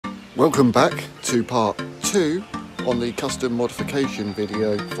Welcome back to part 2 on the custom modification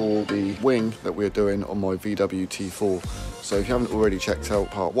video for the wing that we're doing on my VW T4. So if you haven't already checked out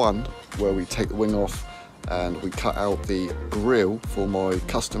part 1, where we take the wing off and we cut out the grille for my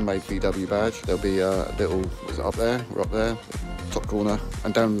custom made VW badge, there'll be a little, is it up there? We're up there, top corner,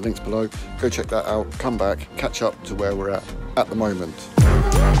 and down in the links below. Go check that out, come back, catch up to where we're at the moment.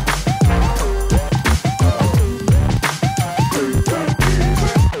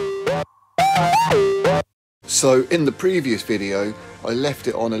 So in the previous video, I left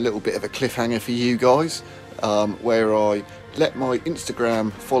it on a little bit of a cliffhanger for you guys, where I let my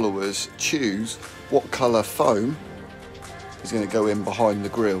Instagram followers choose what colour foam is going to go in behind the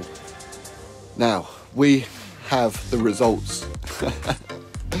grille. Now, we have the results.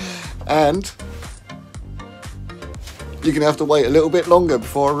 And you're going to have to wait a little bit longer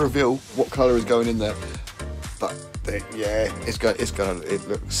before I reveal what colour is going in there. But yeah, it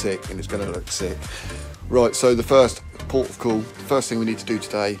looks sick, and it's going to look sick. Right, so the first port of call, the first thing we need to do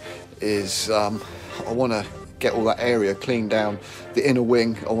today is I want to get all that area cleaned down. The inner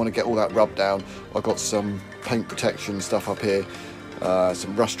wing, I want to get all that rubbed down. I've got some paint protection stuff up here,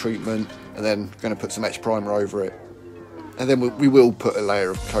 some rust treatment, and then going to put some etch primer over it. And then we will put a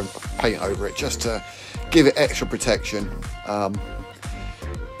layer of paint over it just to give it extra protection.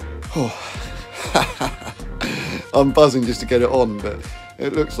 I'm buzzing just to get it on, but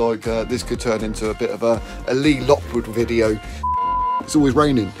it looks like this could turn into a bit of a Lee Lockwood video. It's always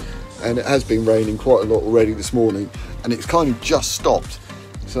raining, and it has been raining quite a lot already this morning, and it's kind of just stopped.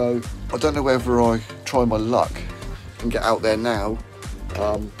 So I don't know whether I try my luck and get out there now.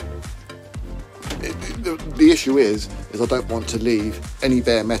 The issue is I don't want to leave any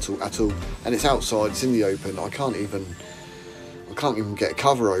bare metal at all, and it's outside, it's in the open. I can't even get a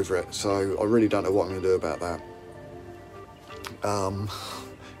cover over it, so I really don't know what I'm going to do about that.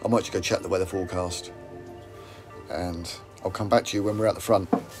 I might just go check the weather forecast, and I'll come back to you when we're at the front.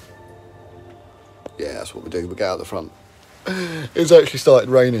 Yeah, that's what we do, we get out the front. It's actually started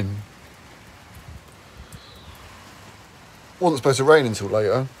raining. Wasn't supposed to rain until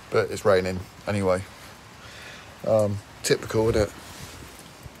later, but it's raining anyway. Typical, isn't it?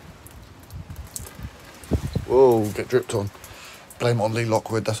 Whoa, get dripped on. Blame it on Lee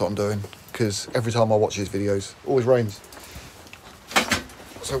Lockwood, that's what I'm doing, because every time I watch his videos, it always rains.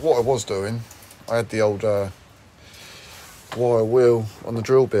 So what I was doing, I had the old wire wheel on the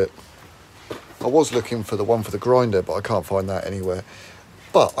drill bit. I was looking for the one for the grinder, but I can't find that anywhere.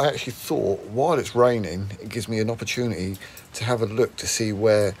 But I actually thought, while it's raining, it gives me an opportunity to have a look to see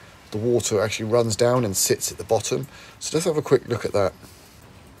where the water actually runs down and sits at the bottom. So let's have a quick look at that.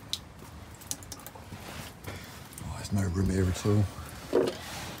 Oh, there's no room here at all.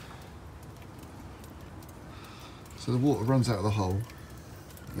 So the water runs out of the hole,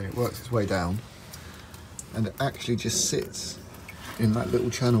 and then it works its way down, and it actually just sits in that little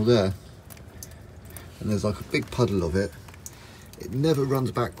channel there, and there's like a big puddle of it. It never runs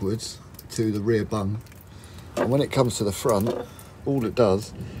backwards to the rear bung, and when it comes to the front, all it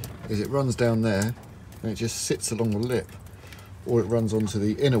does is it runs down there and it just sits along the lip, or it runs onto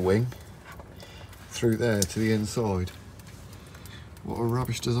the inner wing through there to the inside. What a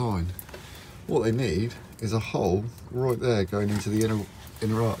rubbish design. What they need is a hole right there going into the inner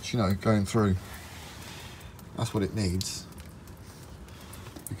arch, you know, going through. That's what it needs,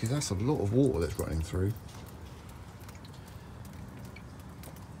 because that's a lot of water that's running through.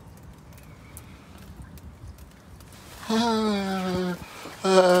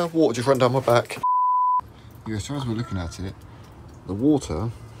 Water just ran down my back. Yeah, so as we're looking at it, the water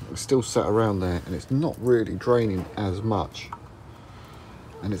is still sat around there, and it's not really draining as much,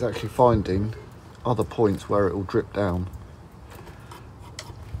 and it's actually finding other points where it will drip down,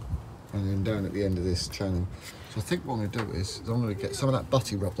 and then down at the end of this channel. So I think what I'm going to do is I'm going to get some of that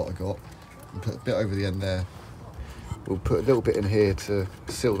butty rub that I got and put a bit over the end there. We'll put a little bit in here to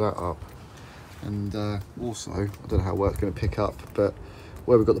seal that up, and also, I don't know how well it's going to pick up, but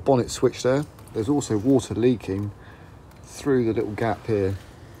where we've got the bonnet switch there, there's also water leaking through the little gap here.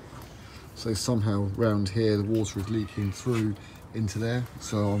 So somehow round here the water is leaking through into there,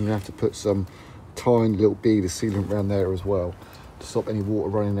 so I'm going to have to put some tiny little bead of sealant around there as well to stop any water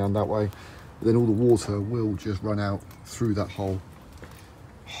running down that way. But then all the water will just run out through that hole.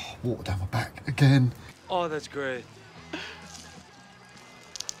 Oh, water down my back again. Oh, that's great.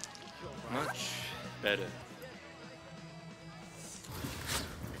 Much better.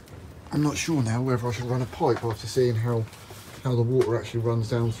 I'm not sure now whether I should run a pipe after seeing how the water actually runs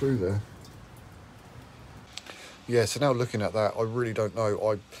down through there. Yeah, so now looking at that, I really don't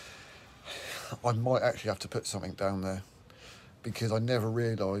know. I might actually have to put something down there. because I never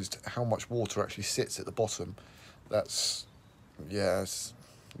realised how much water actually sits at the bottom. That's, yes,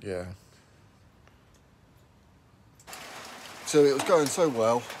 yeah. So it was going so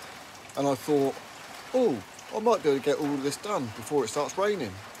well, and I thought, oh, I might be able to get all of this done before it starts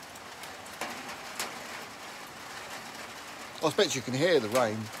raining. I expect you can hear the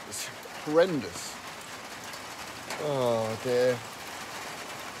rain. It's horrendous. Oh dear.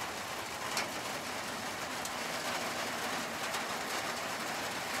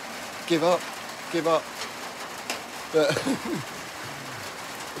 Give up, give up. But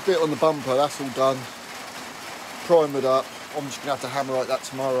a bit on the bumper, that's all done. Primered up. I'm just gonna have to hammer like that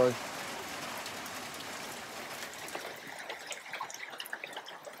tomorrow.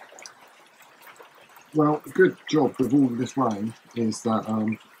 Well, a good job with all of this rain is that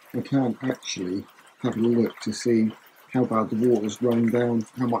I can actually have a look to see how bad the water's run down,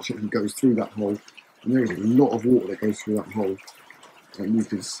 how much it goes through that hole. And there is a lot of water that goes through that hole. And you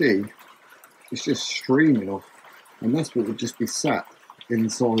can see it's just streaming off. And that's what would just be sat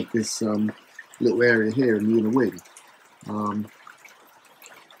inside this little area here in the inner wing.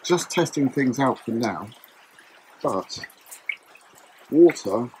 Just testing things out for now. But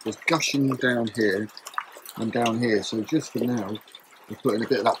water was gushing down here and down here, so just for now we're putting a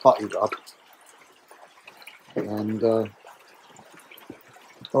bit of that butty rub, and I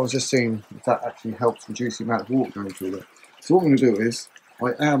was just seeing if that actually helps reduce the amount of water going through there. So what I'm going to do is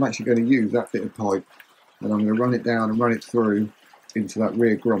I am actually going to use that bit of pipe, and I'm going to run it down and run it through into that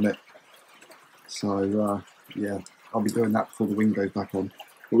rear grommet. So yeah, I'll be doing that before the wing goes back on.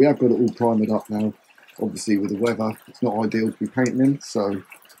 But we have got it all primered up now. Obviously with the weather, it's not ideal to be painting in, so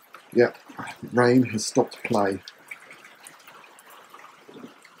yeah, rain has stopped play.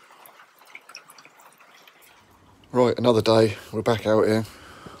 Right, another day, we're back out here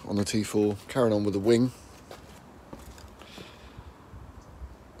on the T4, carrying on with the wing.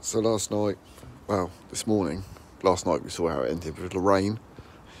 So last night, well, this morning, last night we saw how it ended with the rain.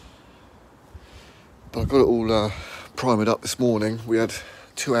 But I got it all primered up this morning. We had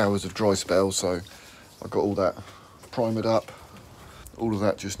 2 hours of dry spell, so I got all that primered up. All of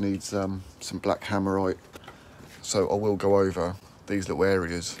that just needs some black hammerite. So I will go over these little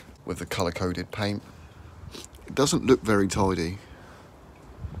areas with the colour-coded paint. It doesn't look very tidy,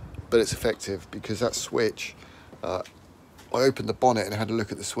 but it's effective because that switch, I opened the bonnet and had a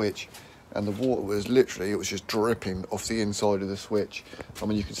look at the switch, and the water was literally, it was just dripping off the inside of the switch. I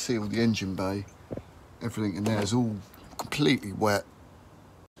mean, you can see all the engine bay, everything in there is all completely wet,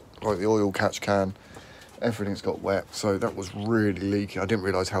 like the oil catch can. Everything's got wet, so that was really leaky. I didn't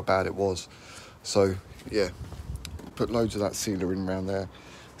realise how bad it was. So yeah, put loads of that sealer in around there,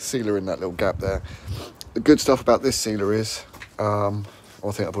 sealer in that little gap there. The good stuff about this sealer is, I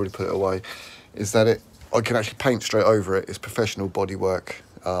think I've already put it away, is that I can actually paint straight over it. It's professional bodywork,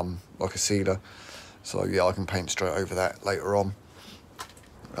 like a sealer. So yeah, I can paint straight over that later on.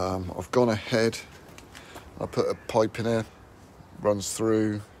 I've gone ahead, I put a pipe in there, runs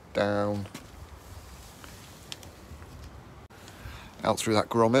through, down, out through that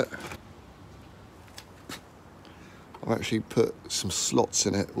grommet. I've actually put some slots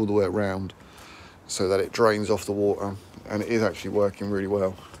in it all the way around so that it drains off the water, and it is actually working really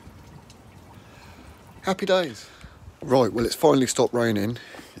well. Happy days. Right, well, it's finally stopped raining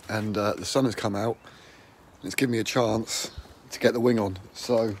and the sun has come out and it's given me a chance to get the wing on.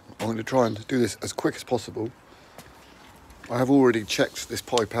 So I'm going to try and do this as quick as possible. I have already checked this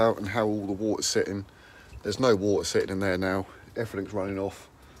pipe out and how all the water's sitting. There's no water sitting in there now. Everything's running off.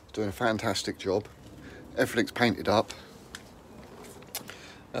 Doing a fantastic job. Everything's painted up.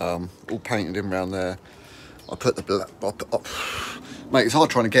 All painted in around there. I put the black... Mate, it's hard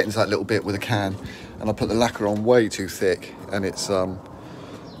trying to get into that little bit with a can, and I put the lacquer on way too thick, and it's gone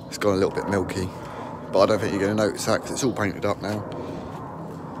a little bit milky. But I don't think you're going to notice that because it's all painted up now.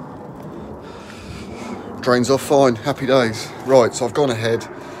 Drains off fine, happy days. Right, so I've gone ahead.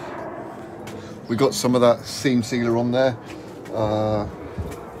 We got some of that seam sealer on there.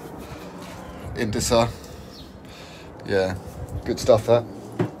 Indisa. Yeah, good stuff that.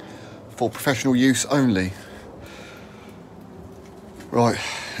 For professional use only. Right,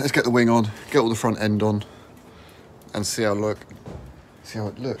 let's get the wing on, get all the front end on, and see how it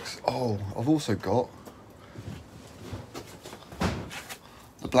looks. Oh, I've also got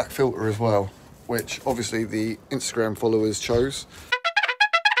the black filter as well, which obviously the Instagram followers chose.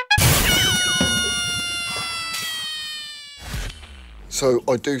 So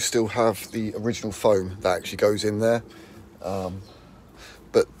I do still have the original foam that actually goes in there.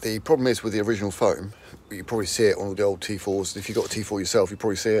 But the problem is with the original foam, you probably see it on all the old T4s. If you've got a T4 yourself, you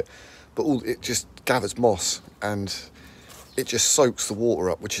probably see it. But it just gathers moss, and it just soaks the water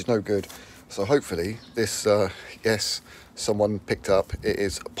up, which is no good. So hopefully this, yes, someone picked up, it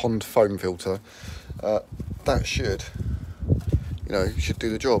is a pond foam filter. That should, you know, should do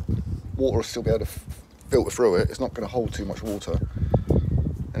the job. Water will still be able to filter through it. It's not going to hold too much water,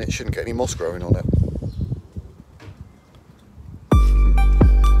 and it shouldn't get any moss growing on it.